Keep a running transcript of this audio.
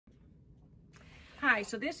Hi,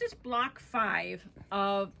 so this is block 5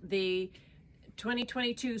 of the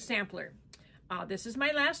 2022 sampler. This is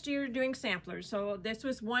my last year doing samplers, so this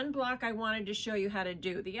was one block I wanted to show you how to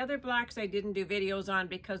do. The other blocks I didn't do videos on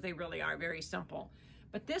because they really are very simple.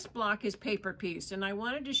 But this block is paper pieced, and I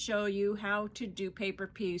wanted to show you how to do paper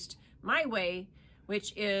pieced my way,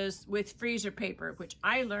 which is with freezer paper, which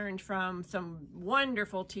I learned from some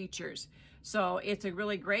wonderful teachers. So it's a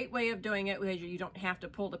really great way of doing it where you don't have to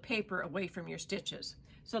pull the paper away from your stitches.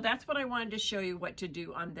 So that's what I wanted to show you what to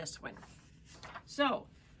do on this one. So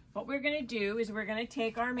what we're going to do is we're going to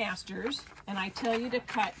take our masters, and I tell you to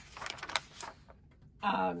cut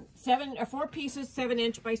 4 pieces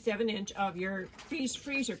 7" by 7" of your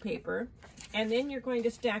freezer paper, and then you're going to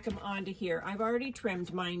stack them onto here. I've already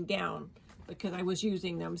trimmed mine down because I was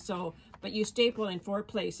using them, but you staple in 4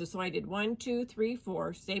 places. So I did 1, 2, 3,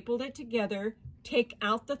 4, stapled it together, take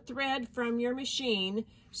out the thread from your machine,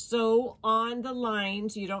 sew on the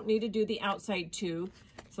lines. You don't need to do the outside too.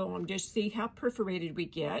 So I'm just see how perforated we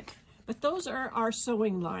get. But those are our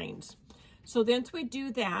sewing lines. So once we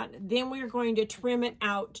do that, then we're going to trim it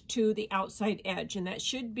out to the outside edge, and that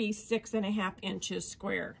should be 6½ inches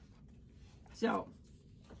square. So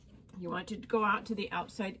you want to go out to the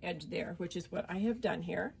outside edge there, which is what I have done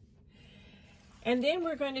here. And then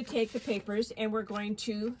we're going to take the papers, and we're going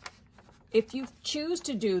to, if you choose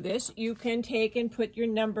to do this, you can take and put your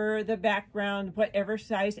number, the background, whatever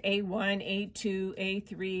size, A1, A2,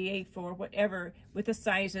 A3, A4, whatever, with the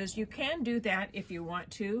sizes. You can do that if you want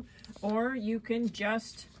to, or you can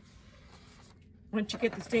just, once you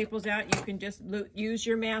get the staples out, you can just use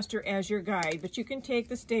your master as your guide. But you can take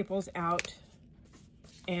the staples out,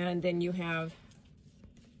 and then you have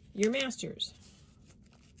your masters.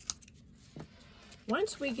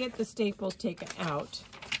 Once we get the staples taken out,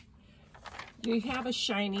 you have a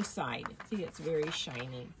shiny side. See, it's very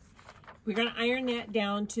shiny. We're going to iron that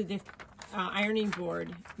down to the ironing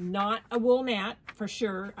board, not a wool mat for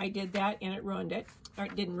sure. I did that and it ruined it. Or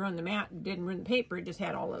it didn't ruin the mat, it didn't ruin the paper, it just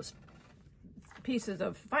had all those pieces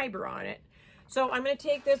of fiber on it. So I'm going to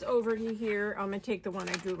take this over to here. I'm going to take the one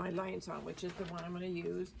I drew my lines on, which is the one I'm going to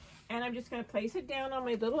use. And I'm just going to place it down on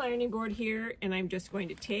my little ironing board here. And I'm just going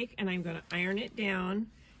to take and I'm going to iron it down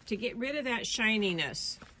to get rid of that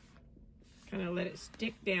shininess. Kind of let it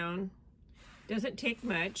stick down. Doesn't take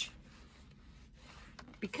much,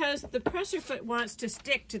 because the presser foot wants to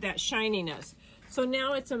stick to that shininess. So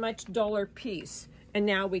now it's a much duller piece, and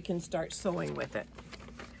now we can start sewing with it.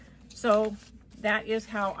 So that is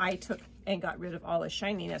how I took and got rid of all the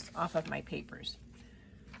shininess off of my papers.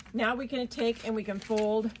 Now we can take and we can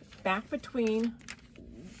fold back between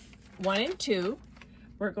 1 and 2.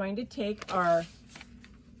 We're going to take our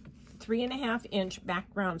 3½ inch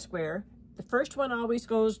background square. The first one always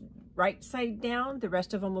goes right side down. The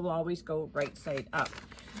rest of them will always go right side up.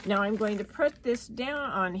 Now I'm going to put this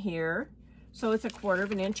down on here so it's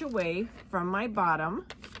 1/4 inch away from my bottom.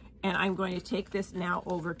 And I'm going to take this now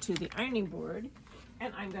over to the ironing board,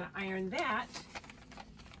 and I'm going to iron that.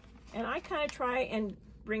 And I kind of try and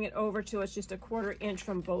bring it over till it's just 1/4 inch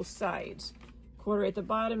from both sides. 1/4 at the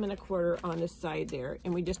bottom and 1/4 on the side there.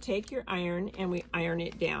 And we just take your iron and we iron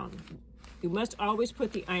it down. You must always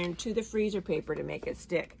put the iron to the freezer paper to make it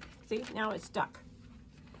stick. See, now it's stuck.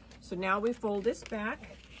 So now we fold this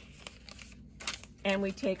back, and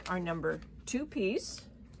we take our number 2 piece,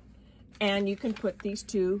 and you can put these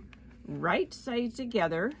two right sides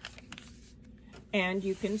together, and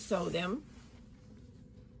you can sew them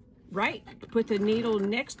right. Put the needle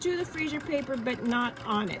next to the freezer paper, but not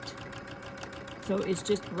on it. So it's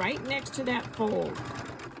just right next to that fold.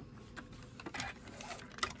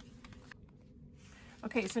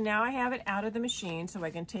 Okay, so now I have it out of the machine, so I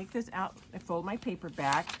can take this out and fold my paper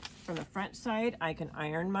back. From the front side, I can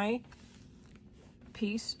iron my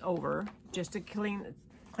piece over just to clean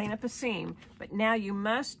up a seam. But now you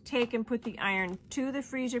must take and put the iron to the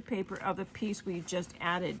freezer paper of the piece we just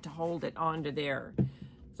added to hold it onto there.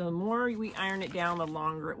 So the more we iron it down, the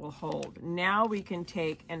longer it will hold. Now we can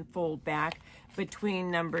take and fold back between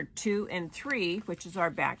number 2 and 3, which is our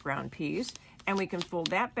background piece, and we can fold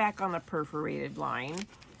that back on the perforated line.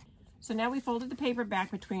 So now we folded the paper back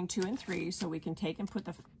between 2 and 3, so we can take and put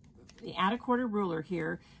the add 1/4 ruler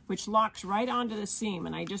here, which locks right onto the seam,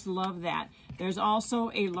 and I just love that. There's also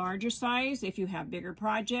a larger size if you have bigger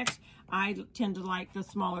projects. I tend to like the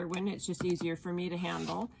smaller one. It's just easier for me to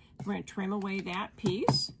handle. We're going to trim away that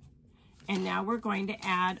piece, and now we're going to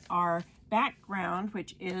add our background,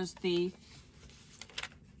 which is the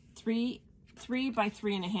 3 by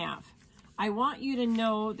 3½. I want you to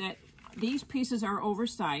know that these pieces are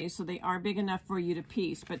oversized, so they are big enough for you to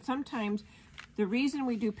piece, but sometimes The reason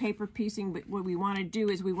we do paper piecing, what we want to do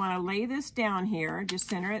is we want to lay this down here, just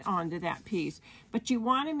center it onto that piece. But you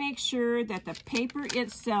want to make sure that the paper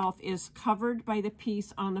itself is covered by the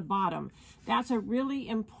piece on the bottom. That's a really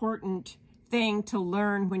important thing to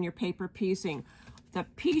learn when you're paper piecing. The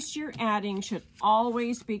piece you're adding should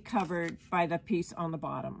always be covered by the piece on the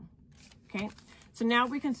bottom. Okay, so now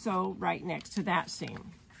we can sew right next to that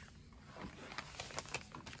seam.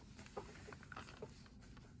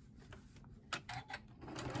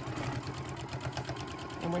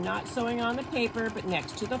 And we're not sewing on the paper, but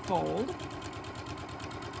next to the fold.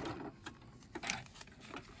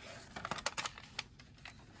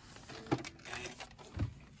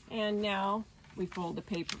 And now we fold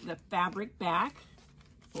the fabric back,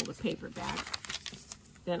 fold the paper back.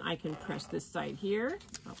 Then I can press this side here.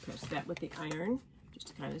 I'll press that with the iron, just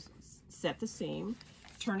to kind of set the seam.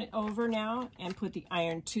 Turn it over now and put the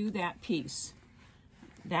iron to that piece.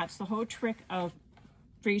 That's the whole trick of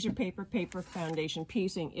freezer paper foundation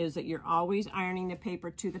piecing, is that you're always ironing the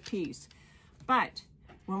paper to the piece. But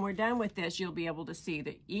when we're done with this, you'll be able to see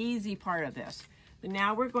the easy part of this. But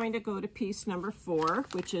now we're going to go to piece number 4,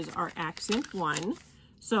 which is our accent 1.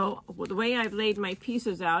 So the way I've laid my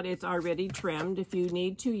pieces out, it's already trimmed. If you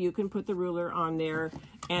need to, you can put the ruler on there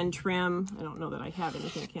and trim. I don't know that I have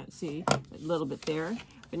anything, can't see, a little bit there.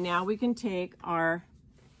 But now we can take our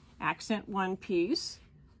accent 1 piece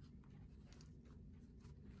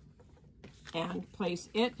and place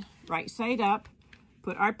it right side up,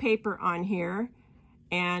 put our paper on here,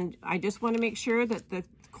 and I just want to make sure that the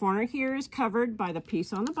corner here is covered by the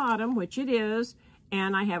piece on the bottom, which it is,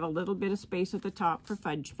 and I have a little bit of space at the top for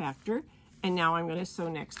fudge factor, and now I'm going to sew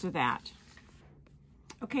next to that.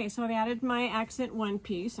 Okay, so I've added my accent 1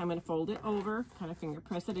 piece. I'm going to fold it over, kind of finger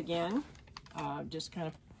press it again, just kind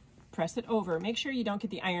of press it over. Make sure you don't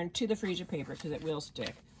get the iron to the freezer paper because it will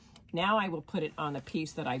stick. Now I will put it on the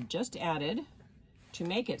piece that I've just added to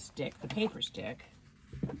make it stick, the paper stick.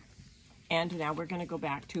 And now we're going to go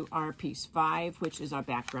back to our piece 5, which is our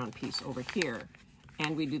background piece over here.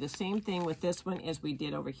 And we do the same thing with this one as we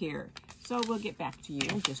did over here. So we'll get back to you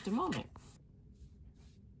in just a moment.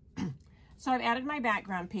 So I've added my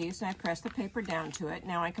background piece and I've pressed the paper down to it.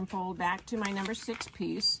 Now I can fold back to my number 6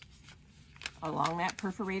 piece along that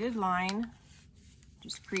perforated line.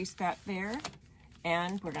 Just crease that there.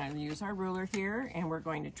 And we're going to use our ruler here and we're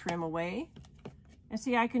going to trim away. And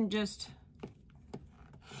see, I can just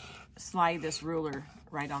slide this ruler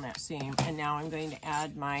right on that seam. And now I'm going to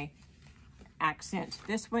add my accent.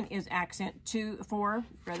 This one is accent 4,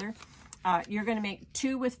 rather. You're going to make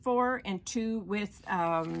 2 with 4 and 2 with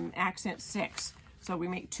accent 6. So we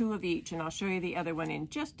make 2 of each, and I'll show you the other one in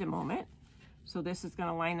just a moment. So this is going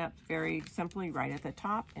to line up very simply right at the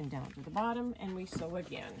top and down to the bottom, and we sew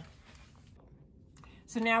again.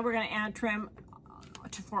 So now we're going to add trim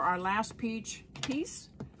for our last piece.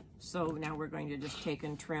 So now we're going to just take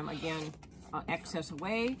and trim again excess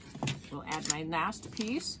away. We'll add my last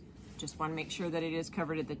piece. Just want to make sure that it is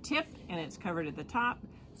covered at the tip and it's covered at the top.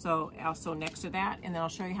 So I'll sew next to that, and then I'll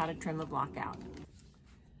show you how to trim the block out.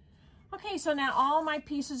 Okay, so now all my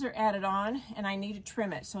pieces are added on and I need to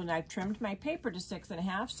trim it. So now I've trimmed my paper to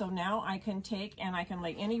 6.5. So now I can take and I can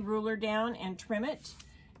lay any ruler down and trim it.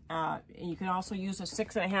 You can also use a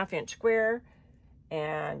 6.5 inch square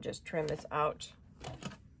and just trim this out.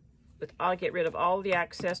 I'll get rid of all the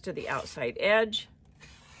excess to the outside edge.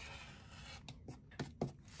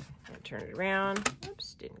 And turn it around.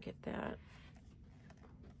 Oops, didn't get that.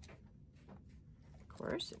 Of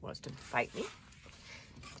course, it wants to bite me.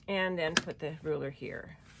 And then put the ruler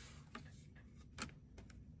here.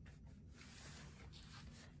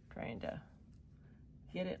 Trying to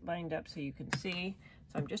get it lined up so you can see.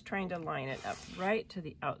 So I'm just trying to line it up right to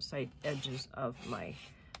the outside edges of my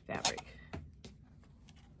fabric.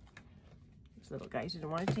 These little guys didn't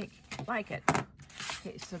want to like it.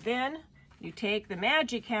 Okay, so then you take, the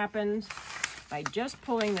magic happens by just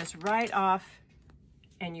pulling this right off,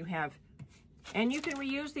 and you have, and you can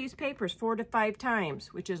reuse these papers 4 to 5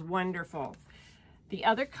 times, which is wonderful. The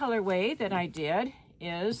other colorway that I did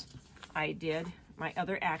is I did my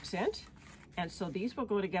other accent, and so these will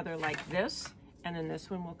go together like this. And then this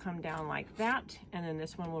one will come down like that, and then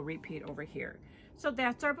this one will repeat over here. So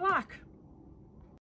that's our block.